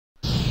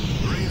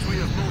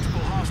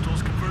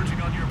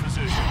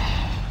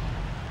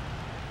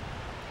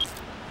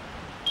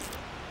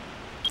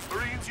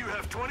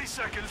20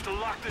 seconds to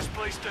lock this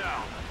place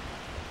down.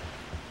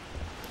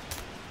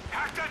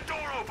 Hack that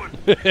door open!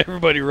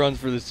 Everybody runs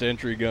for the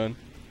sentry gun.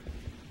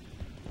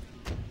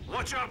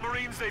 Watch out,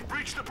 Marines. They've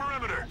breached the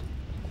perimeter.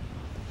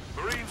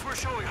 Marines, we're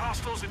showing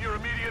hostiles in your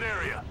immediate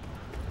area.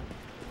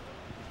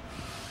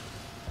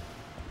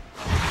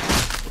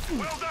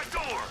 Weld that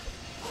door!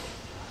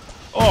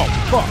 Oh,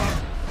 fuck!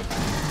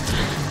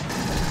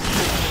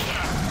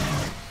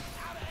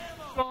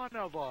 Son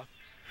of a...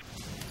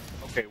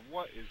 Okay,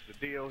 what is the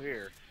deal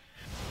here?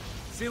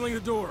 Sealing the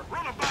door.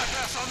 Run a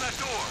bypass on that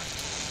door!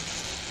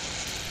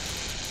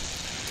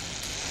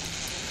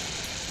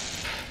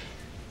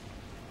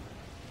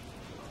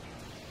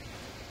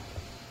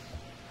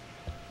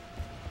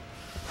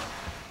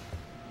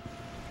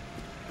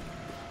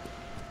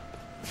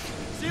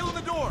 Sealing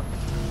the door.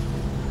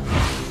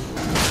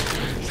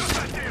 Shut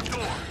that damn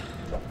door!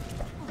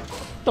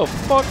 What the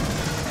fuck?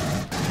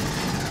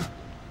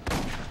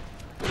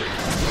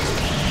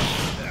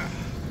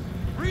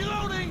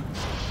 Reloading.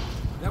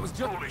 That was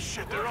just... Holy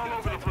shit, they're all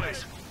over the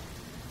place.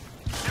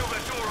 Seal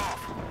that door off.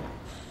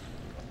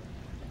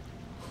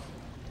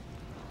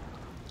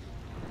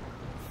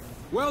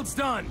 Weld's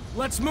done.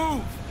 Let's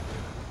move.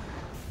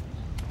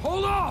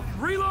 Hold off.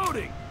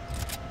 Reloading.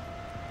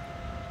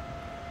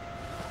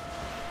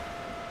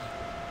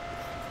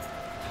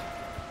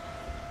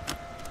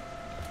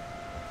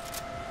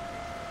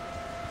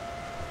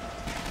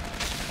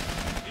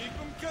 Keep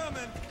them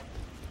coming.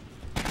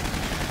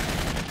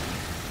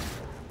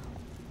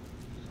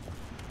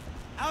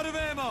 Out of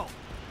ammo.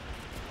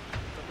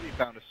 Somebody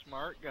found a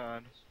smart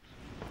gun.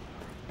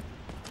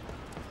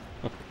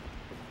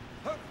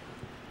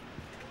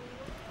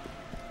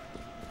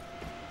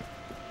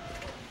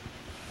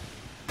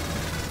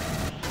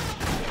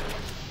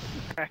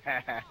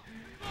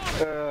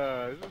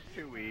 This is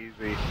too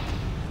easy.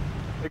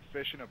 Big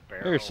fish in a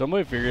barrel. There,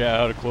 somebody figured out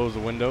how to close the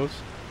windows.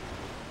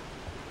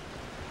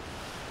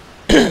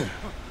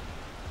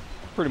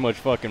 Pretty much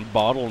fucking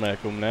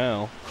bottleneck them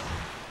now.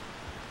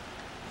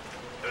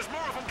 There's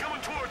more of them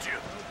coming towards you.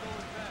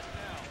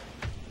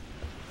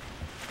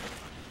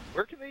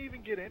 Where can they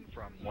even get in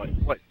from?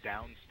 What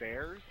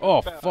downstairs?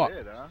 Oh, That's fuck. about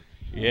it, huh?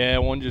 Yeah,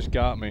 one just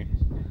got me.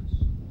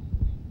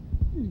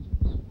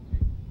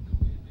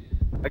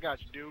 I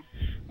got you, dude.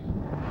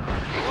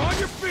 On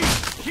your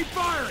feet. Keep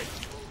firing.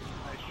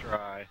 Nice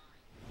try.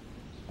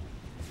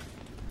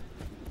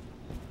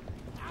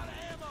 Out of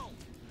ammo.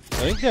 I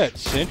think that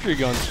sentry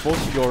gun's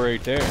supposed to go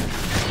right there.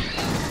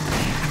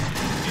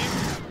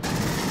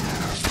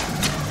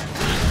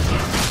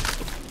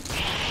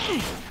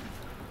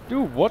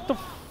 Dude, what the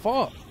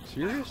fuck?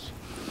 Serious?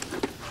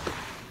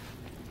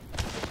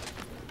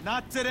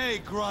 Not today,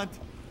 Grunt.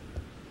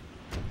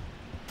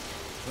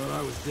 Thought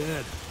I was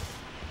dead.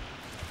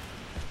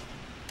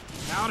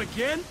 Out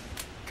again?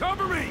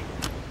 Cover me!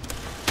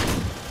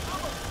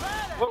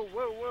 Whoa,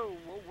 whoa, whoa,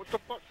 whoa, what the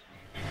fuck?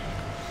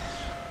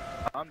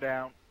 I'm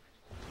down.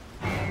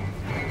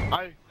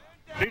 I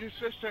need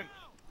assistance.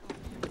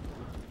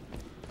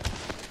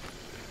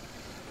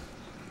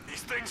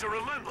 These things are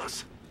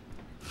relentless.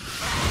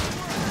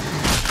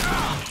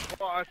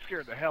 Oh, that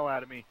scared the hell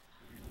out of me.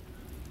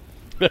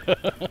 Then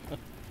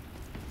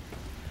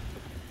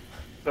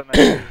I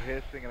hear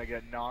hissing and I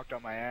get knocked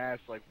on my ass.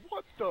 Like,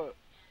 what the?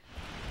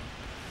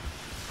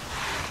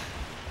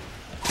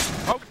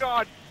 Oh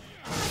God!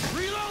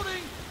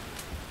 Reloading!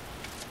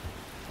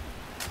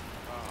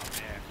 Oh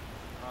man,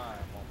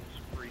 I'm almost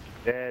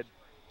freaking dead.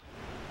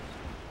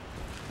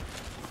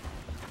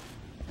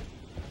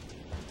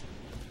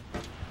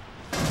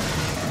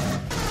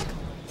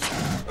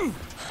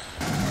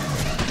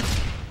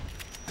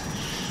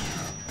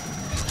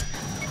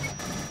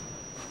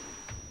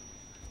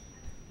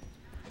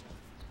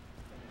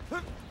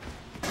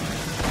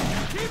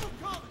 Keep 'em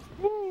coming!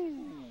 Woo!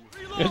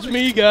 It's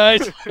me,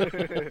 guys.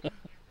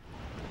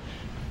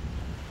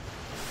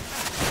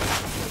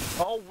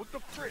 Oh, what the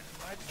frick?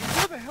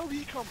 Where the hell did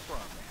he come from?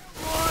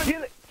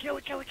 Kill it! Kill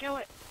it! Kill it! Kill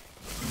it!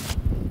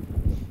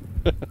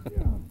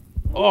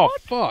 Oh,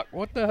 fuck.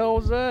 What the hell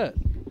was that?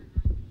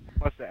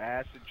 Must have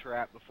acid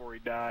trap before he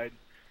died.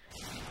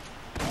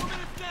 4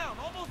 minutes down,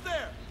 almost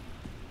there.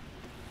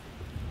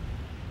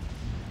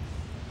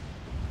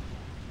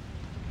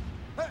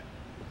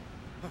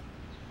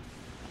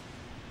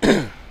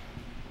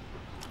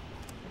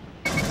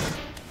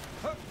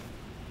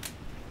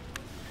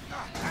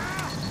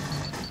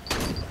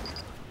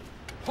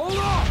 Hold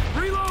off!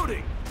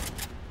 Reloading!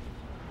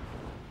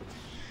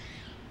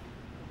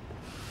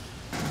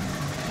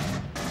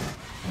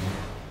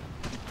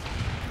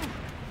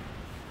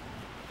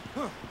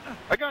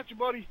 I got you,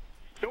 buddy.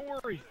 Don't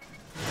worry.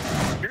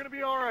 You're gonna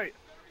be alright.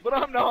 But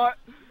I'm not.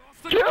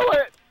 Kill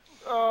it!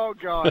 Oh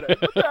God.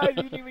 What the hell?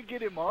 You didn't even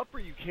get him up? Are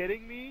you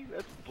kidding me?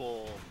 That's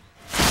bull.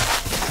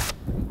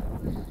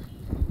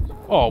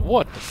 Oh,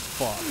 what the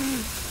fuck?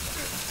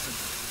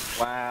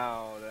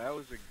 Wow, that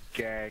was a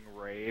gang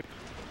rape.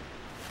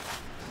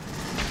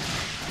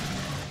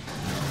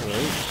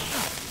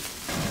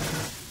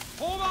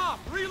 Hold off!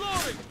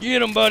 Reloading!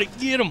 Get him, buddy.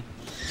 Get him.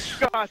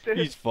 Got this.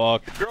 He's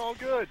fucked. You're all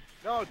good.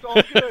 No, it's all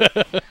good.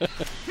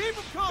 Keep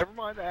him coming. Never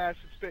mind the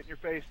acid spit in your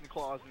face and the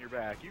claws in your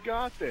back. You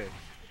got this.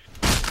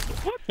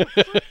 What the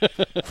frick?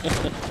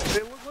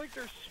 They look like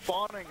they're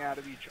spawning out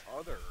of each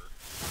other.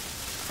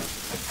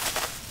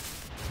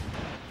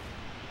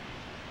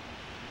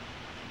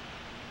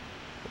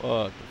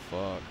 What the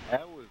fuck?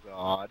 That was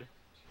odd.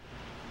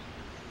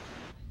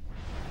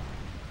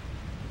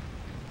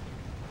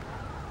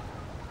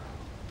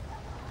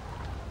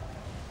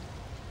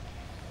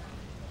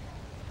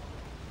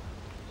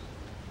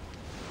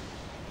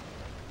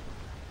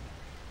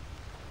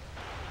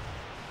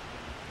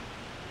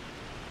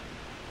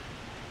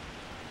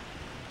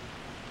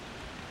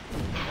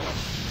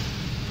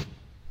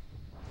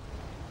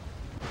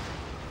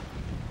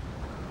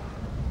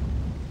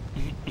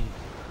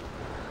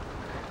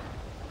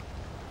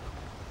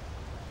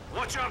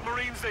 Watch out,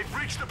 Marines. They've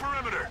breached the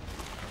perimeter.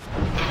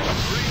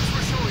 Marines,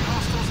 we're showing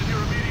hostiles in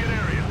your immediate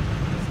area.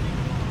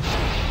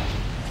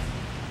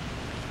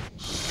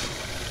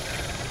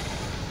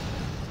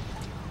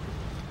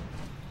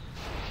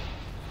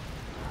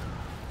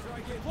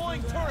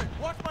 Deploying turret.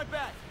 Watch my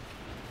back.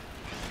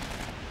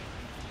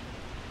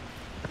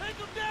 Take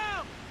him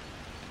down.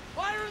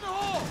 Fire in the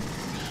hole.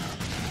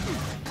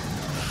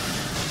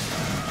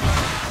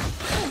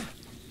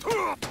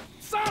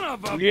 Son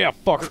of a... Yeah,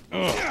 fucker.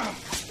 Ugh.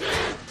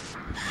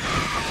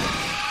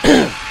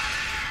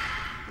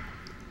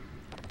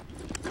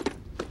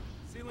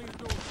 Sealing the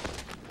door.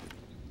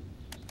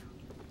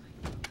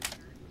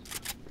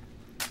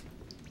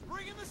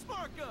 Bring in the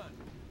smart gun.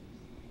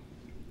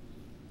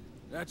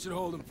 That should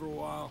hold him for a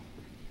while.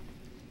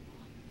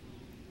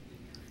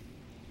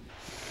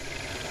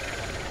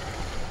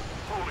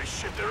 Holy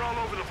shit, they're all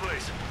over the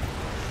place.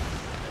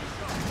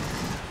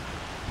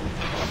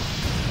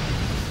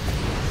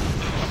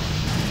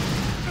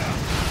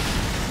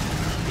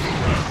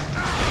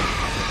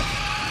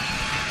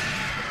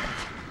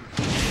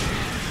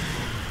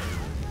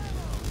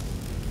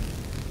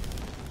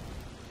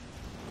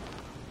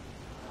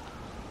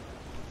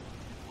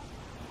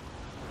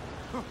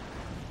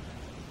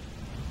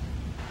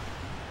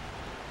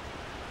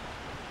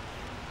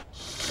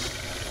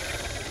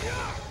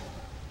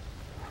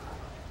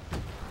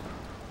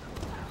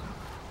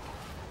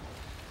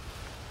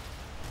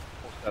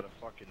 Out of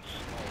fucking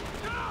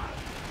smoke.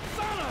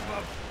 Son of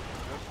a...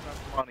 Just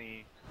enough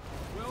money.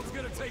 Will's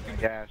gonna take him.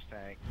 Gas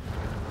tank.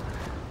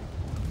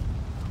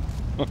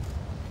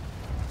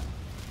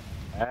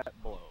 That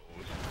blows.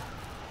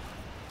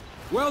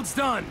 Weld's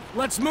done.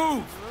 Let's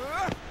move.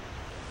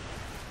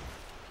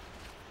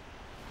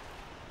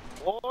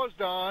 War's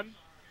done.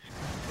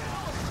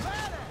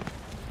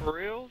 For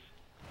reals?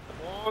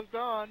 War's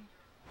done.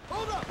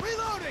 Hold up.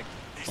 Reloading.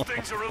 These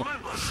things are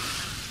relentless.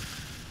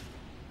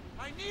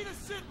 I need a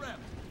sit rep.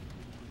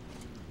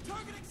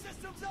 Targeting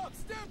systems up.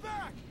 Stand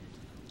back.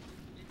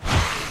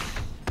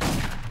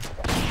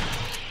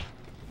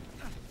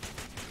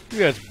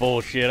 That's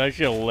bullshit. I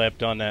should have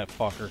leapt on that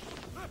fucker.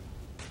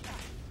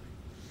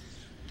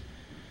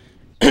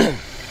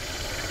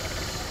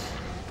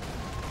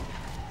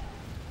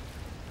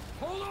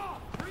 Hold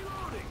off.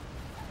 Reloading.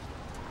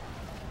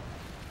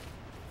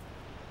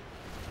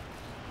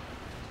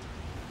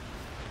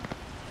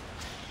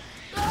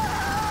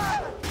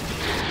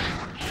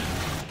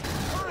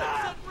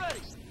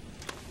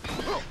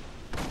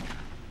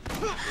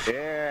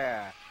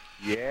 Yeah.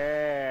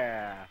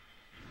 Yeah.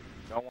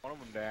 Got one of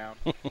them down.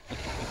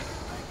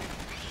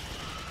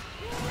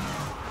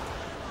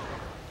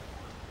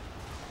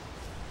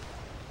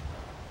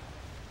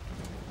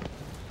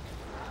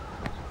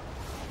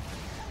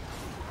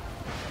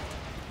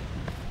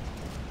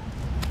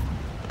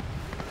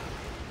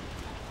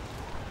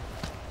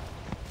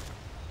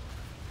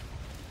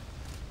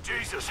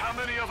 Jesus, how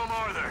many of them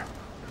are there?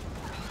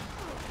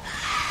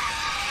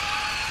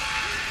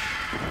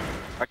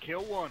 I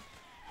killed one.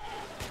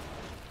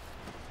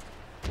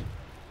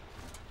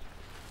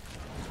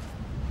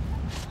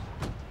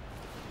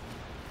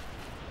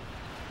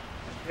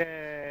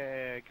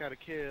 Yeah, got a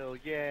kill,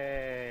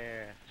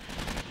 yeah.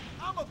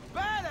 I'm a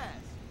badass.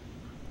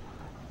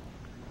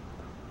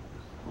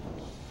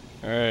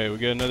 Alright, we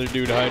got another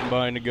dude hiding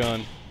behind a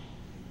gun.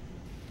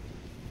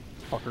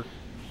 Fucker.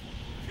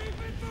 Keep it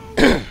moving,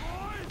 boys.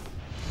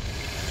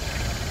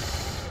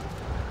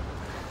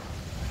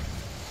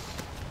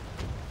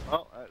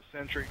 Well, that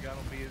sentry gun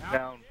will be his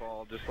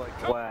downfall, just like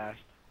the last.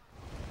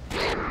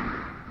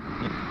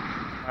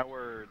 My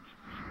words.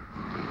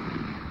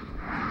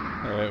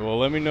 Alright, well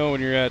let me know when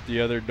you're at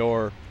the other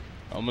door.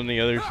 I'm on the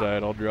other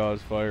side, I'll draw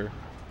his fire.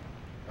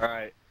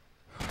 Alright.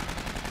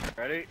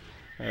 Ready?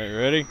 Alright,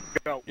 ready?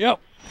 Go. Yep.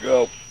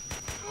 Go.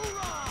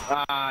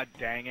 Ah,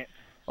 dang it.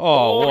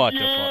 Oh, what yeah,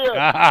 the fuck?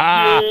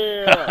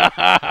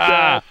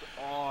 yeah.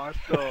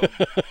 That's awesome.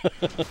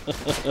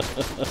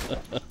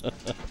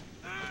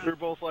 We were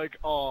both like,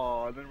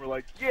 "Aw," and then we're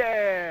like,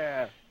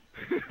 "Yeah!"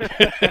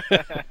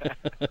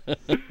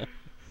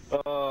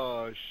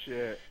 Oh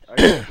shit! I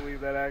can't believe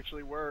that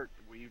actually worked.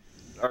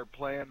 Our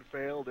plan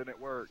failed and it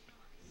worked.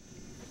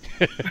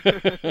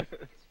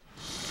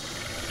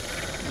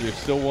 There's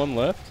still one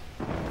left?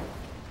 Who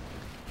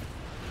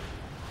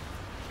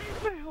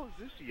the hell is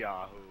this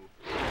Yahoo?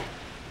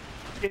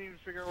 Can't even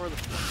figure out where the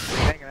fuck he's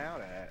hanging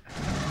out at.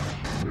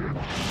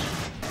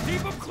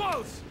 Keep him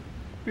close!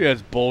 Yeah,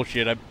 it's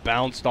bullshit. I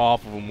bounced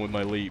off of him with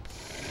my leap.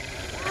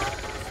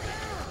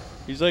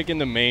 He's like in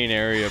the main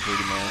area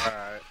pretty much.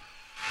 Alright.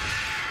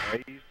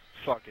 Yeah, he's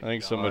fucking I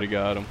think gone. somebody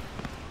got him.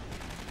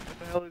 What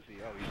the hell is he?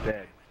 Oh, he's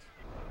dead.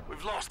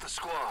 We've lost the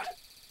squad.